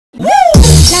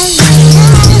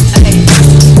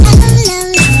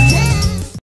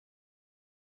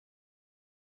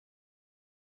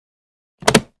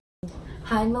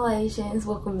Hi Malaysians,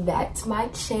 welcome back to my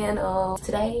channel.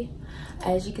 Today,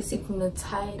 as you can see from the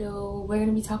title, we're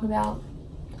gonna be talking about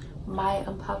my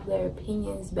unpopular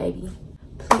opinions, baby.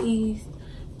 Please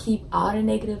keep all the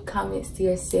negative comments to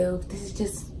yourself. This is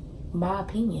just my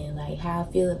opinion, like how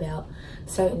I feel about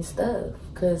certain stuff,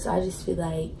 because I just feel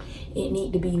like it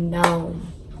need to be known.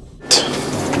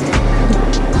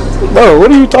 Bro,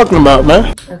 what are you talking about,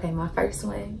 man? Okay, my first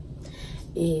one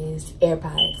is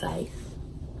AirPods. Like,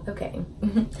 okay.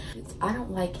 I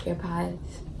don't like AirPods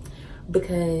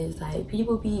because like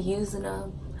people be using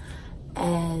them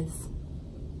as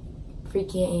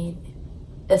freaking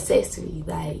accessory.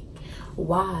 Like,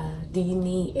 why do you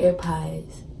need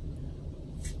AirPods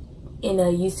in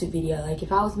a YouTube video? Like,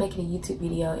 if I was making a YouTube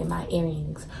video and my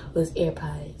earrings was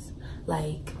AirPods,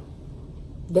 like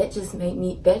that just made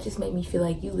me feel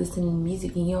like you listening to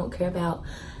music and you don't care about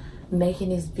making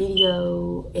this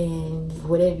video, and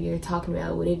whatever you're talking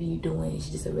about, whatever you're doing is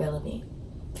just irrelevant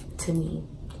to me.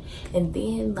 And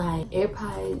then like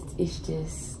AirPods is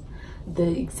just the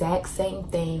exact same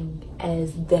thing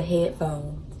as the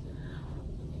headphones,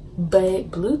 but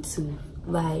Bluetooth.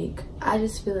 Like, I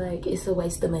just feel like it's a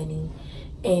waste of money.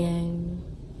 And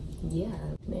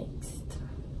yeah, next,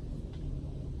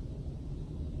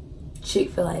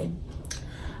 Chick-fil-A.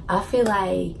 I feel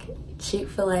like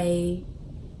Chick-fil-A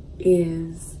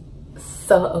is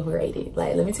so overrated.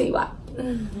 Like, let me tell you why.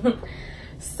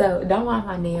 So don't mind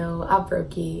my nail, I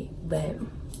broke it, but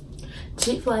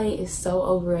Chick-fil-A is so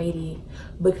overrated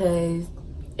because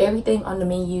everything on the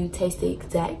menu tastes the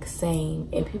exact same,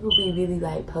 and people be really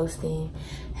like posting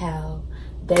how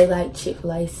they like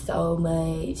Chick-fil-A so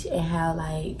much and how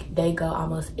like they go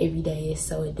almost every day. It's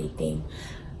so addicting.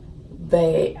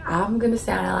 But I'm gonna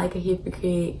sound like a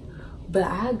hypocrite, but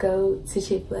I go to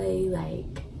Chick-fil-A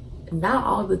like not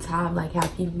all the time, like how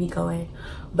people be going,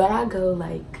 but I go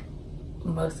like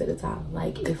most of the time.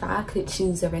 Like, if I could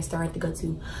choose a restaurant to go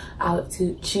to, I would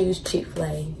choose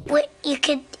Chick-fil-A. What you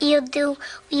could do,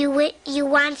 you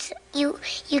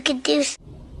could do,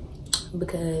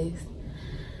 because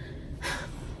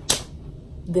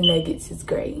the nuggets is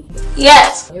great.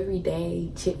 yes. Every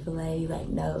day Chick-fil-A, like,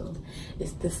 no,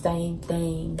 it's the same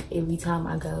thing every time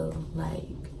I go. Like,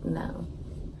 no.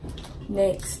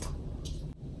 Next.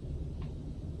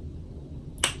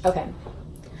 Okay,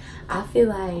 I feel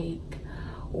like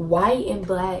white and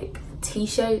black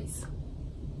t-shirts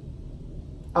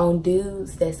on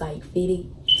dudes that's like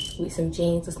fitted with some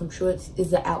jeans or some shorts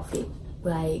is an outfit.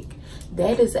 Like,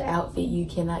 that is an outfit. You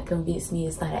cannot convince me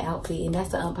it's not an outfit. And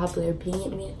that's an unpopular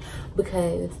opinion,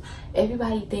 because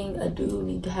everybody think a dude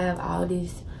need to have all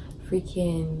these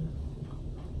freaking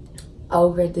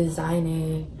over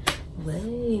designer,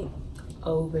 what?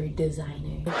 Over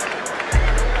designer.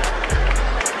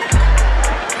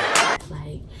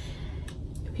 Like,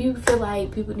 people feel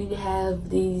like people need to have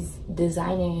these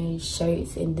designer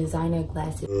shirts and designer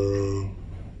glasses.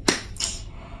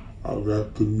 I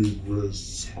got the new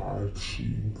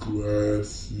Versace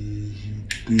glasses, you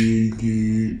dig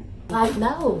it? Like,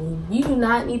 no, you do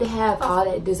not need to have all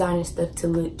that designer stuff to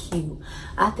look cute.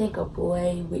 I think a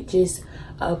boy with just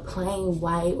a plain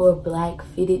white or black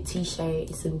fitted t-shirt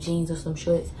and some jeans or some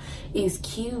shorts is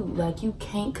cute. Like, you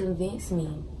can't convince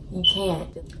me. You can't.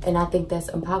 And I think that's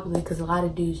unpopular because a lot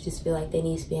of dudes just feel like they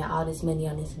need to spend all this money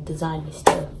on this designer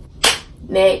stuff.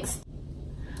 Next.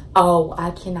 Oh,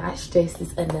 I cannot stress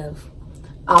this enough.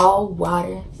 All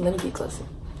water, let me get closer.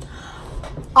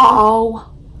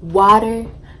 All water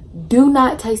do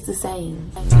not taste the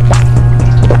same.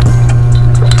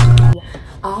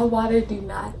 All water do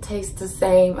not taste the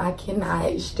same. I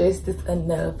cannot stress this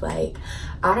enough. Like,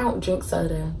 I don't drink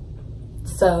soda,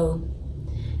 so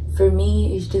for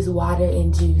me, it's just water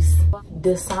and juice.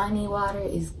 Dasani water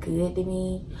is good to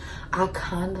me. I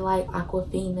kind of like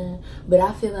Aquafina, but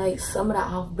I feel like some of the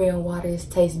off-brand waters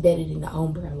taste better than the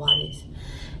on-brand waters.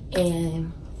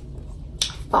 And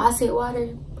faucet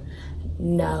water,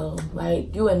 no.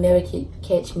 Like, you will never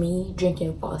catch me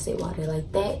drinking faucet water.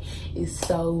 Like, that is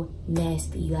so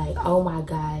nasty. Like, oh my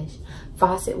gosh.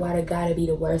 Faucet water gotta be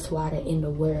the worst water in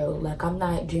the world. Like, I'm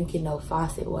not drinking no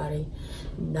faucet water.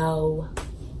 No.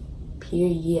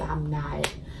 Period, I'm not.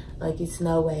 Like, it's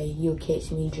no way you'll catch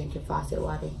me drinking faucet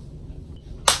water.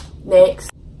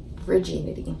 Next,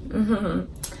 virginity.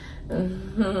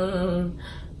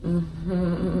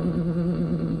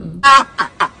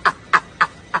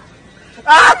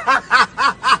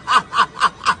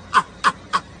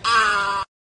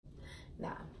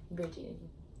 Nah, virginity.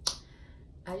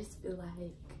 I just feel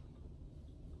like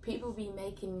people be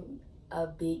making a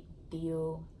big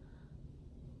deal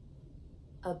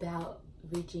about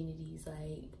virginities.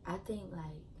 Like, I think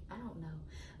like I don't know.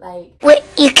 Like, What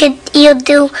you could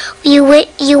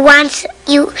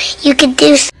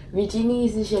do. Virginia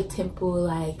is your temple.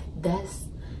 Like, that's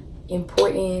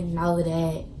important and all of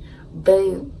that.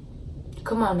 But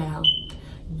come on now.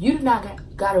 You do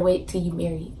not gotta wait till you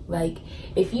married. Like,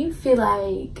 if you feel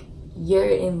like you're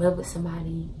in love with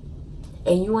somebody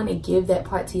and you want to give that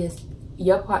part to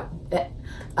your part, that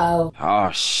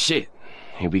oh shit,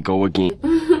 here we go again.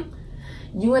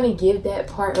 You want to give that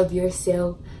part of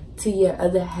yourself to your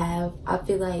other half, I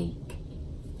feel like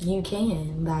you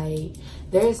can. Like,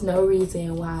 there's no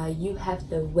reason why you have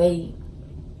to wait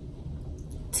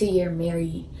till you're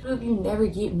married. What if you never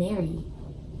get married?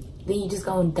 Then you just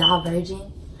gonna die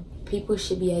virgin? People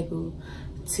should be able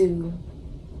to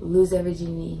lose their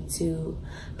virginity to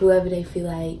whoever they feel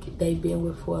like they've been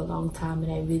with for a long time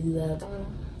and they really love.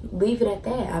 Leave it at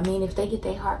that. I mean, if they get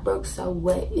their heart broke, so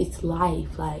what? It's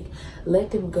life. Like,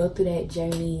 let them go through that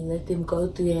journey. Let them go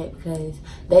through that, because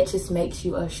that just makes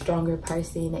you a stronger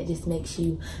person. That just makes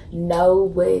you know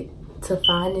what to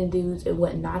find in dudes and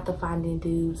what not to find in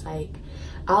dudes. Like,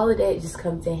 all of that just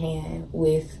comes in hand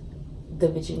with the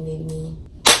virginity.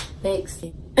 Next.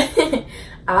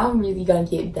 I'm really gonna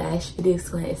get bashed for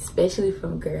this one, especially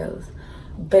from girls.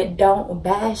 But don't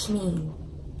bash me.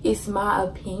 It's my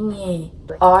opinion.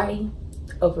 Ari,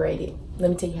 overrated. Let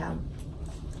me tell you how.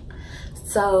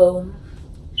 So,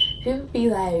 people be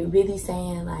like really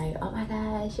saying like, oh my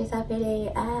gosh, she's so pretty.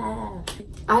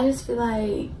 I just feel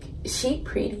like she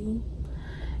pretty.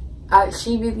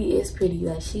 She really is pretty.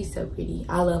 Like, she's so pretty.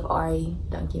 I love Ari,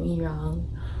 don't get me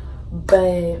wrong.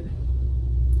 But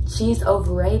she's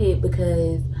overrated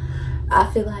because I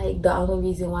feel like the only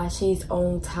reason why she's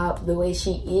on top the way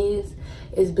she is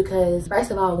because, first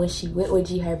of all, when she went with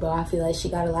G Herbo, I feel like she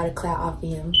got a lot of clout off of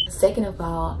him. Second of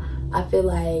all, I feel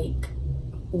like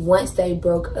once they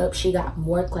broke up, she got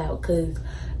more clout, because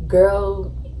girls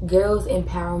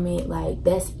empowerment, like,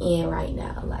 that's in right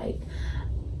now. Like,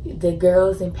 the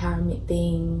girls empowerment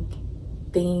theme,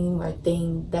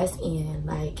 that's in.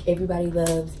 Like, everybody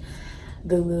loves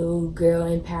the little girl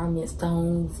empowerment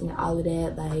songs and all of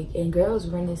that. Like, and girls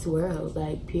run this world,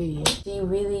 like, period. She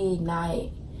really not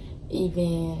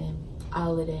even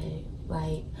all of that.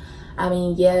 Like, I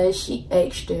mean, yeah, she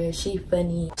extra, she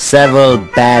funny. Several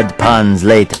bad puns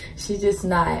later. She just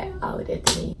not all of that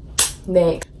to me.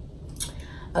 Next.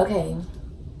 Okay,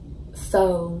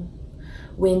 so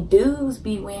when dudes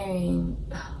be wearing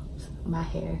my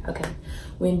hair, okay,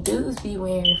 when dudes be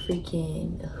wearing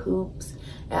freaking hoops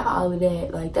and all of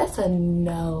that, like, that's a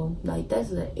no. Like,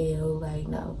 that's an L. Like,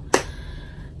 no.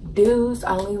 Dudes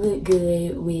only look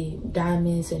good with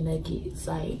diamonds and nuggets.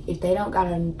 Like, if they don't got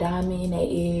a diamond in their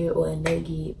ear or a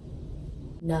nugget,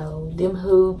 no. Them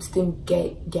hoops, them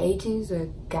gauges or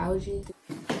gouges,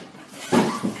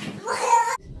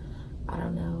 I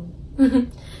don't know.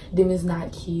 Them is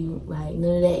not cute. Like,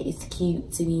 none of that is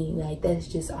cute to me. Like, that's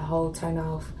just a whole turn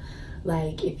off.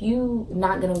 Like, if you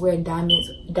not gonna wear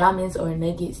diamonds or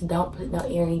nuggets, don't put no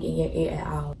earring in your ear at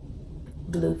all.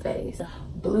 Blueface.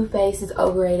 Blueface is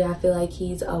overrated. I feel like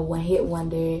he's a one-hit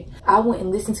wonder. I went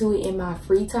and listened to it in my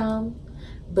free time,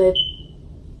 but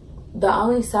the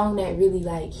only song that really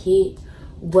like hit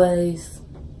was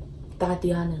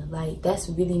Tatiana. Like, that's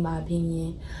really my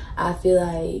opinion. I feel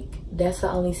like that's the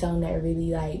only song that really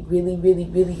like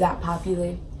really got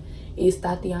popular is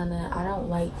Tatiana. I don't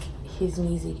like his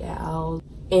music at all.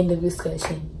 End of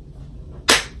discussion.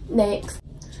 Next.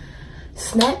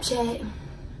 Snapchat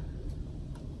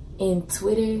and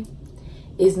Twitter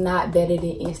is not better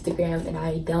than Instagram, and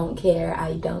I don't care.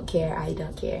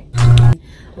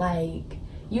 Like,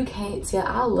 you can't tell.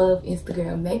 I love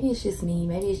Instagram. Maybe it's just me,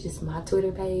 maybe it's just my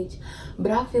Twitter page,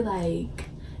 but I feel like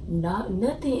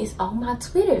nothing is on my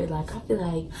Twitter. Like, I feel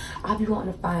like I be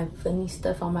wanting to find funny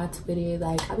stuff on my Twitter.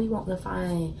 Like, I be wanting to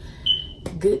find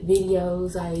good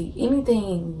videos, like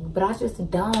anything, but I just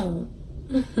don't.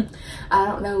 I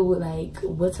don't know, like,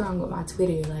 what's wrong with my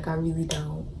Twitter. Like, I really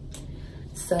don't.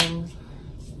 So,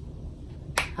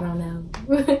 I don't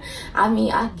know. I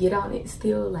mean, I get on it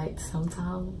still, like,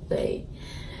 sometimes, but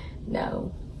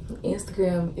no.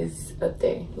 Instagram is up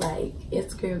there. Like,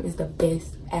 Instagram is the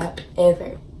best app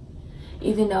ever.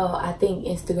 Even though I think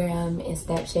Instagram and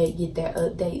Snapchat get their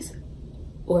updates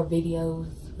or videos,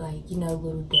 like, you know,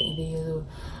 little dating videos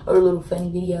or little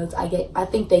funny videos. I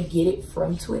think they get it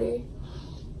from Twitter,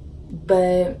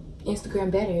 but Instagram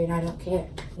better, and I don't care.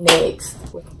 Next,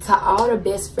 to all the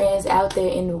best friends out there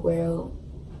in the world,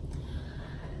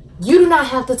 you do not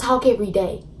have to talk every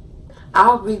day.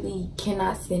 I really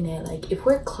cannot stand that. Like, if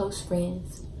we're close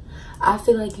friends, I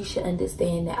feel like you should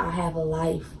understand that I have a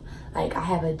life. Like, I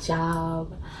have a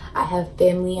job, I have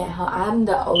family at home. I'm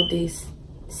the oldest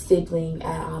sibling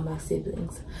out of all my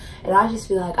siblings, and I just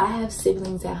feel like I have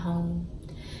siblings at home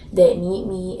that need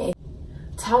me, and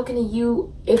talking to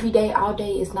you every day, all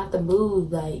day is not the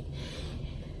move. Like,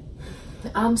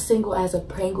 I'm single as a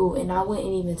Pringle, and I wouldn't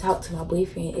even talk to my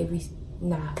boyfriend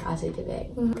I said that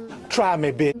back. Try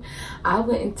me, bitch. I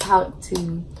wouldn't talk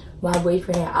to my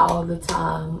boyfriend all the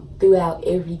time, throughout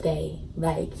every day.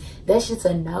 Like, that's just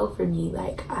a no for me.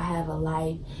 Like, I have a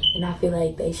life, and I feel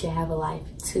like they should have a life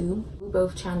too. We're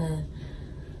both trying to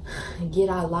get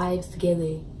our lives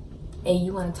together, and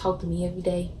you want to talk to me every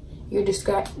day? You're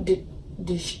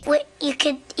What you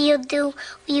could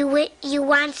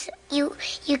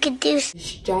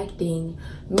distracting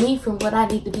me from what I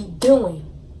need to be doing.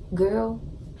 Girl,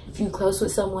 if you close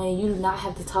with someone, you do not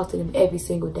have to talk to them every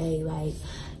single day. Like,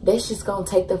 that's just gonna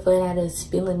take the fun out of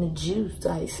spilling the juice,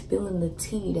 like spilling the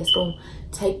tea. That's gonna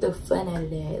take the fun out of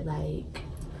that. Like,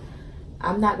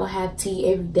 I'm not gonna have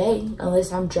tea every day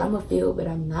unless I'm drama filled, but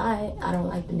I'm not. I don't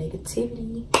like the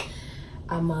negativity.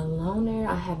 I'm a loner.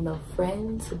 I have no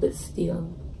friends, but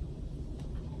still,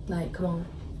 like, come on,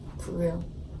 for real.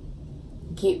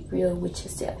 Get real with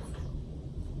yourself.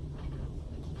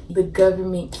 The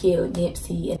government killed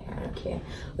Nipsey, and I don't care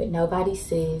what nobody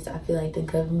says. I feel like the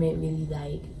government really,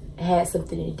 like, had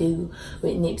something to do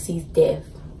with Nipsey's death,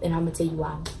 and I'm gonna tell you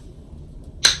why.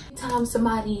 Every time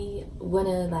somebody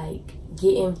wanna, like,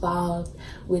 get involved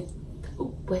with,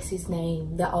 what's his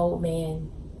name, the old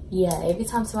man, yeah, every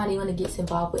time somebody wanna get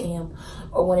involved with him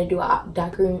or wanna do a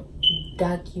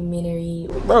documentary,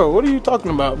 Bro, what are you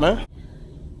talking about, man?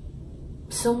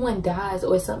 someone dies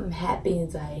or something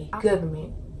happens, like,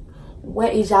 government,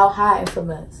 what is y'all hiding from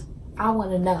us? I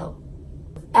want to know.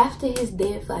 After his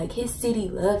death, like, his city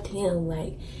loved him.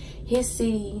 Like, his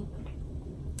city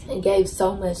gave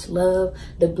so much love.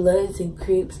 The Bloods and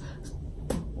Crips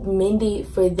mended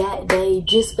for that day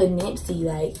just for Nipsey.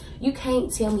 Like, you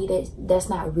can't tell me that that's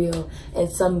not real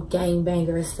and some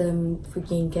gangbanger or some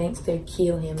freaking gangster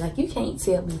kill him. Like, you can't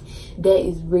tell me that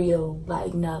is real.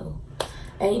 Like, no,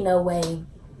 ain't no way.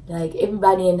 Like,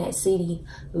 everybody in that city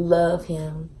love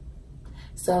him.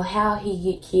 So how he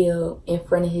get killed in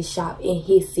front of his shop in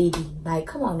his city? Like,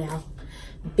 come on now,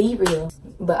 be real.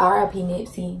 But R.I.P.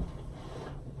 Nipsey,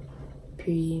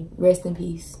 period. Rest in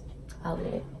peace. All of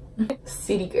that.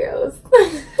 City Girls.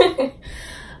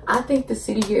 I think the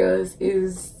City Girls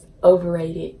is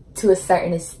overrated to a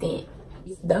certain extent.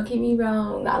 Don't get me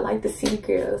wrong, I like the City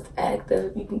Girls. Act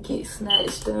up, you can get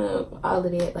snatched up, all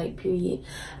of that, like, period.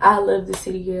 I love the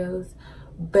City Girls.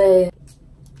 But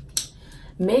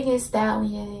Megan Thee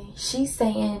Stallion, she's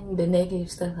saying the negative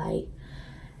stuff, like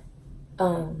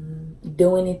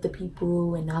doing it to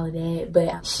people and all of that,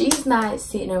 but she's not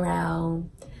sitting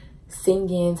around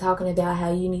singing, talking about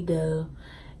how you need to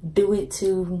do it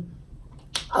to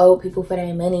old people for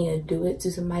their money or do it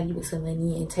to somebody with some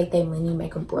money and take their money,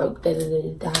 make them broke, da da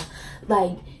da da.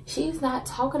 Like, she's not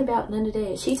talking about none of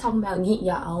that. She's talking about getting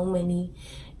your own money,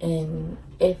 and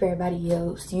if everybody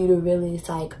else, you the realest,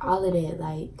 like, all of that.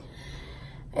 Like,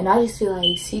 and I just feel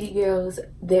like City Girls,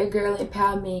 their girl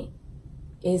empowerment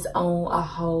is on a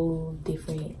whole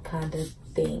different kind of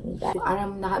thing. Like,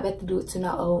 I'm not about to do it to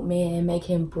no old man and make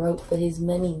him broke for his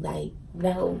money. Like,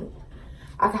 no.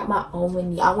 I got my own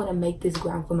money. I want to make this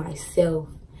ground for myself.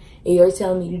 And you're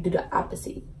telling me to do the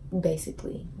opposite,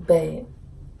 basically. But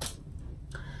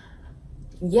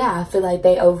yeah, I feel like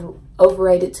they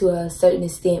overrated to a certain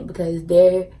extent, because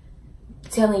they're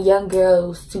telling young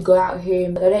girls to go out here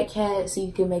and blow that cat so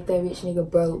you can make that rich nigga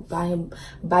broke, buy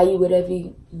you whatever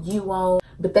you want.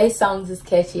 But they songs is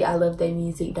catchy. I love their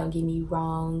music, don't get me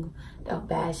wrong, don't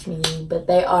bash me, but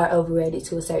they are overrated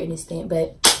to a certain extent.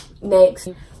 But next,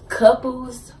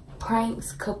 couples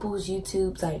pranks, couples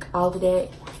YouTubes, like, all of that,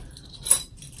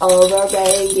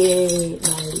 overrated.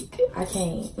 Like, I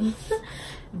can't.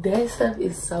 That stuff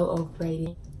is so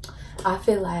overrated. I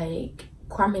feel like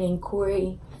Carmen and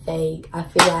Corey, fake. I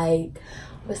feel like,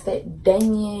 what's that,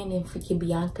 Damien and freaking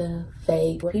Bianca,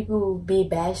 fake. People be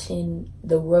bashing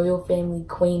the royal family,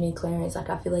 Queen and Clarence. Like,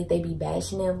 I feel like they be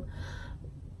bashing them,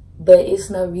 but it's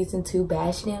no reason to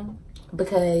bash them,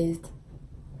 because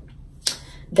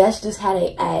that's just how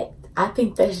they act. I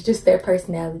think that's just their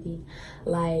personality.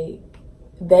 Like,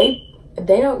 they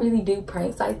don't really do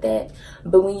pranks like that,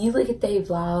 but when you look at their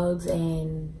vlogs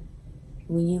and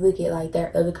when you look at, like,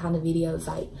 their other kind of videos,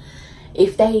 like,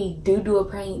 if they do a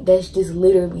prank, that's just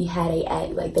literally how they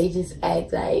act. Like, they just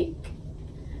act like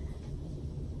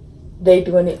they're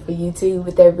doing it for YouTube,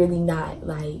 but they're really not.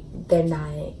 Like, they're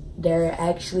not. They're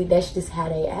actually, that's just how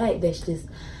they act. That's just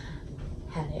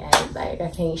how they act. Like, I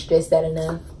can't stress that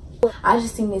enough. I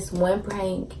just seen this one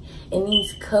prank, and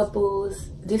these couples,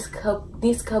 this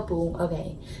couple,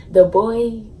 okay, the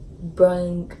boy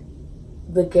brung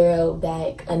the girl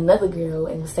back, another girl,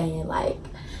 and saying like,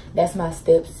 that's my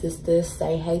stepsister,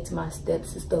 say hey to my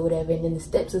stepsister, whatever. And then the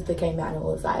stepsister came out and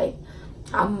was like,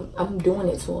 I'm doing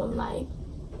it to him, like.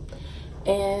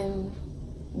 And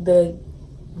the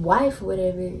wife,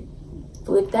 whatever,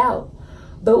 flipped out.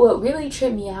 But what really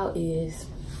tripped me out is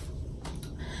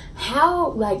how,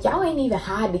 like, y'all ain't even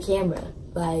hide the camera.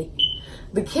 Like,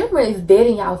 the camera is dead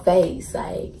in y'all face,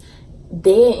 like,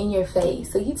 dead in your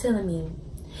face. So you telling me,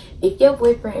 if your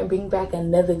boyfriend bring back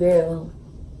another girl,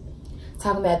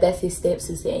 talking about that's his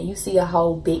stepsister, and you see a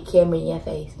whole big camera in your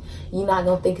face, you not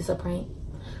gonna think it's a prank?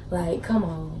 Like, come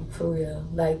on, for real.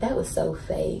 Like, that was so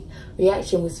fake.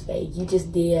 Reaction was fake. You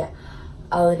just did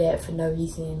all of that for no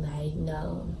reason. Like,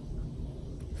 no,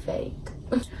 fake.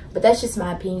 But that's just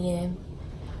my opinion.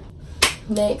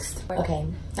 Next, okay,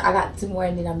 I got 2 more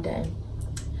and then I'm done.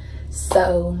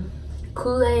 So,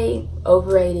 Kool-Aid,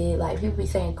 overrated. Like, people be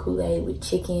saying Kool-Aid with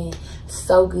chicken,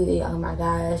 so good. Oh my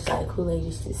gosh, like, Kool-Aid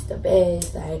is just the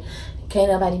best. Like, can't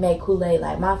nobody make Kool-Aid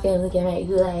like my family can make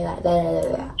Kool-Aid, like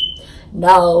that.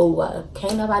 No,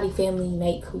 can't nobody family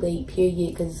make Kool-Aid, period,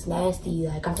 because it's nasty.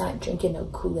 Like, I'm not drinking no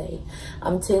Kool-Aid.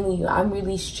 I'm telling you, I'm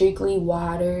really strictly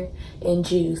water and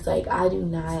juice. Like, I do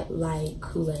not like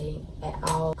Kool-Aid at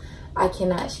all. I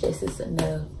cannot stress this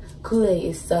enough. Kool-Aid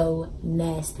is so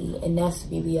nasty, and that's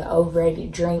really an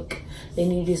overrated drink.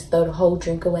 Then you just throw the whole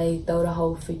drink away, throw the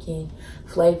whole freaking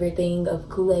flavor thing of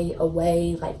Kool-Aid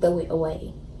away, like, throw it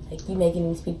away. Like, you making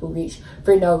these people rich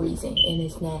for no reason, and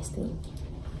it's nasty.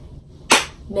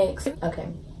 Next, okay,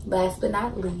 last but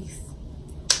not least,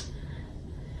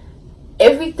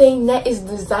 everything that is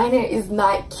designer is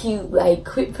not cute. Like,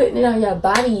 quit putting it on your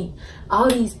body. All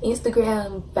these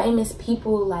Instagram famous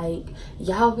people, like,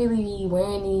 y'all really be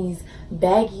wearing these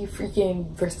baggy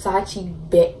freaking Versace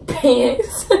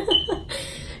pants.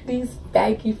 These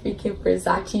baggy freaking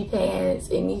Versace pants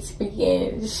and these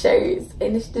freaking shirts,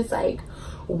 and it's just like,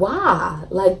 why?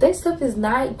 Like, that stuff is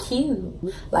not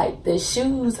cute. Like, the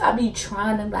shoes, I be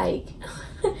trying to, like,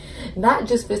 not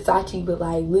just Versace, but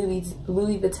like Louis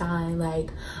Vuitton,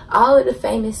 like all of the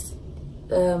famous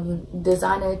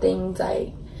designer things.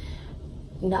 Like,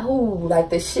 no, like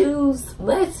the shoes,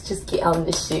 let's just get on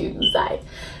the shoes. Like,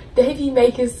 they be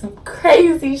making some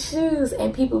crazy shoes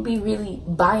and people be really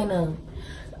buying them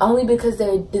only because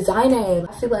they're designer.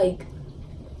 I feel like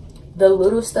the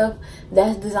little stuff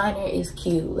that's designer is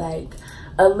cute. Like,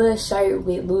 a little shirt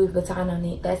with Louis Vuitton on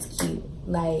it, that's cute.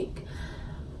 Like,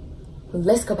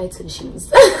 let's go back to the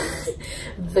shoes.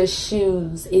 The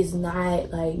shoes is not,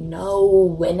 like,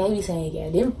 no. And they be saying, yeah,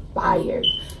 them fire.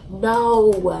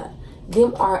 No,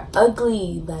 them are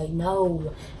ugly. Like,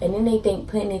 no. And then they think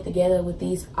putting it together with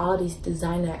all these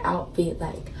designer outfit,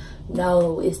 like,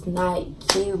 no, it's not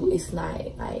cute. It's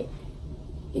not, like,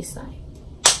 it's not.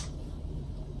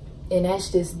 And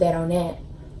that's just that on that,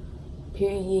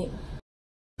 period.